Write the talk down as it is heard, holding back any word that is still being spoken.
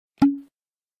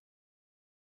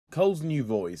Cole's new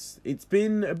voice. It's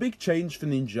been a big change for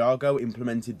Ninjago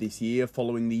implemented this year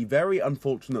following the very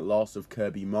unfortunate loss of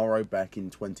Kirby Morrow back in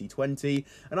 2020,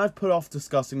 and I've put off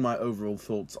discussing my overall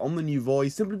thoughts on the new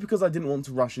voice simply because I didn't want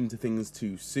to rush into things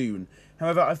too soon.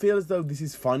 However, I feel as though this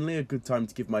is finally a good time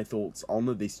to give my thoughts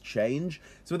on this change,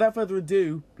 so without further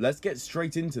ado, let's get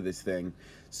straight into this thing.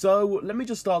 So, let me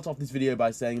just start off this video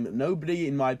by saying that nobody,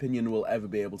 in my opinion, will ever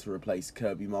be able to replace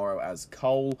Kirby Morrow as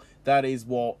Cole. That is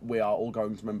what we are all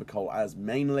going to remember Cole as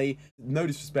mainly. No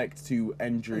disrespect to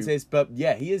Andrew, but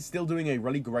yeah, he is still doing a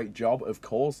really great job, of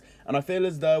course, and I feel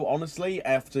as though, honestly,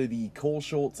 after the core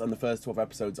shorts and the first 12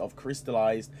 episodes of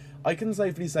Crystallized, I can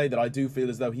safely say that I do feel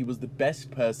as though he was the best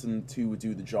person to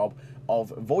do the job of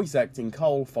voice acting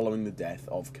Cole following the death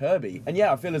of Kirby. And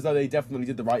yeah, I feel as though they definitely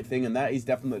did the right thing, and that is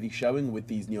definitely showing with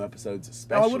these new episodes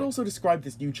especially. I would also describe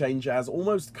this new change as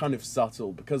almost kind of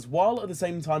subtle, because while at the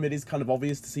same time it is kind of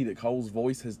obvious to see that Cole's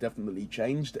voice has definitely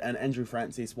changed, and Andrew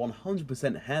Francis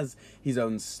 100% has his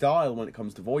own style when it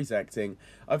comes to voice acting,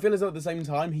 I feel as though at the same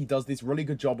time he does this really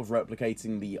good job of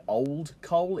replicating the old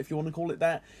Cole, if you want to call it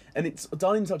that, and it's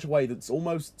done in such a way that's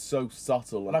almost so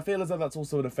subtle, and I feel as though that's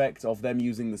also an effect of them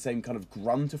using the same kind of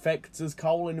grunt effects as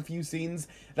Cole in a few scenes.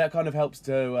 That kind of helps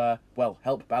to, well,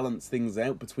 help balance things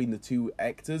out between the two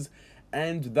actors,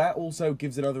 and that also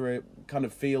gives another kind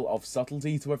of feel of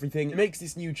subtlety to everything. It makes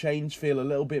this new change feel a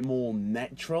little bit more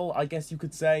natural, I guess you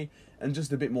could say, and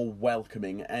just a bit more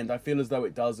welcoming, and I feel as though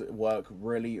it does work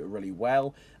really, really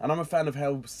well, and I'm a fan of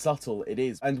how subtle it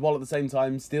is, and while at the same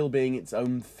time still being its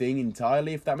own thing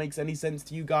entirely, if that makes any sense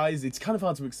to you guys. It's kind of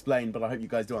hard to explain, but I hope you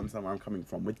guys do understand where I'm coming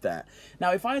from with that.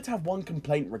 Now, if I had to have one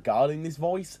complaint regarding this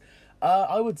voice,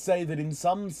 I would say that in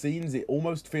some scenes it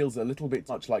almost feels a little bit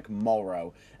much like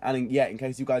Morro. And in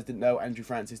case you guys didn't know, Andrew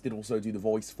Francis did also do the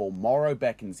voice for Morro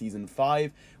back in Season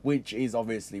 5, which is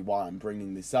obviously why I'm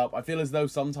bringing this up. I feel as though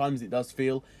sometimes it does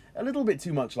feel a little bit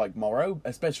too much like Morro,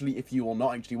 especially if you are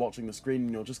not actually watching the screen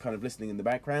and you're just kind of listening in the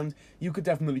background. You could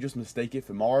definitely just mistake it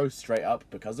for Morro straight up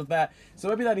because of that. So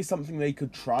maybe that is something they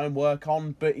could try and work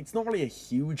on, but it's not really a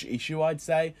huge issue, I'd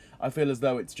say. I feel as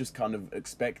though it's just kind of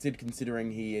expected,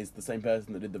 considering he is the same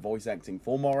person that did the voice acting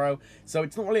for Morro. So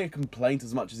it's not really a complaint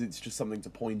as much as it's just something to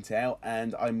point out,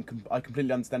 and I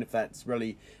completely understand if that's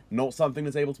really not something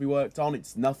that's able to be worked on.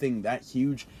 It's nothing that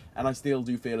huge, and I still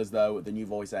do feel as though the new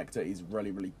voice actor is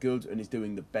really, really good and is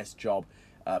doing the best job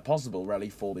possible, really,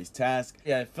 for this task.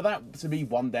 Yeah, for that to be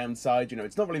one downside, you know,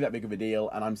 it's not really that big of a deal,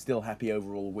 and I'm still happy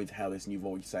overall with how this new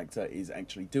voice actor is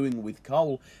actually doing with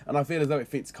Cole, and I feel as though it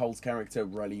fits Cole's character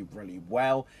really, really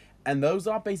well. And those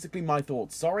are basically my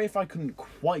thoughts. Sorry if I couldn't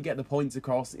quite get the points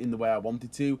across in the way I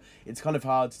wanted to. It's kind of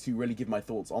hard to really give my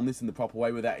thoughts on this in the proper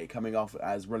way without it coming off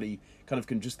as really kind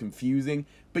of just confusing.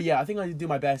 But yeah, I think I did do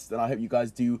my best, and I hope you guys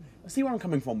do see where I'm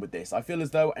coming from with this. I feel as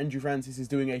though Andrew Francis is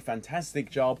doing a fantastic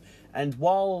job, and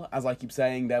while, as I keep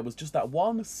saying, there was just that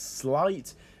one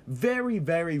slight, very,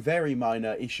 very, very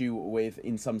minor issue with,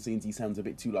 in some scenes, he sounds a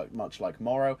bit too much like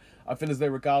Morrow, I feel as though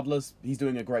regardless, he's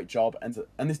doing a great job,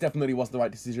 and this definitely was the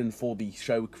right decision for the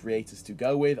show creators to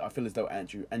go with. I feel as though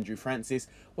Andrew Francis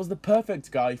was the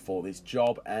perfect guy for this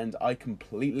job, and I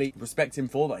completely respect him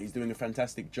for that. He's doing a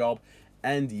fantastic job.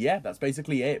 And yeah, that's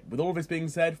basically it. With all of this being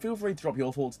said, feel free to drop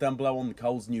your thoughts down below on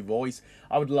Cole's new voice.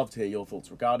 I would love to hear your thoughts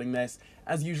regarding this.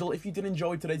 As usual, if you did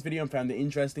enjoy today's video and found it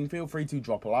interesting, feel free to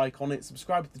drop a like on it,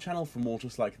 subscribe to the channel for more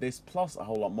just like this, plus a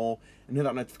whole lot more, and hit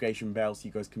that notification bell so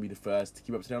you guys can be the first to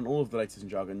keep up to date on all of the latest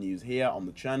Ninjago news here on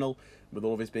the channel. With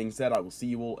all of this being said, I will see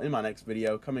you all in my next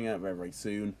video, coming out very, very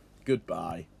soon.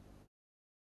 Goodbye.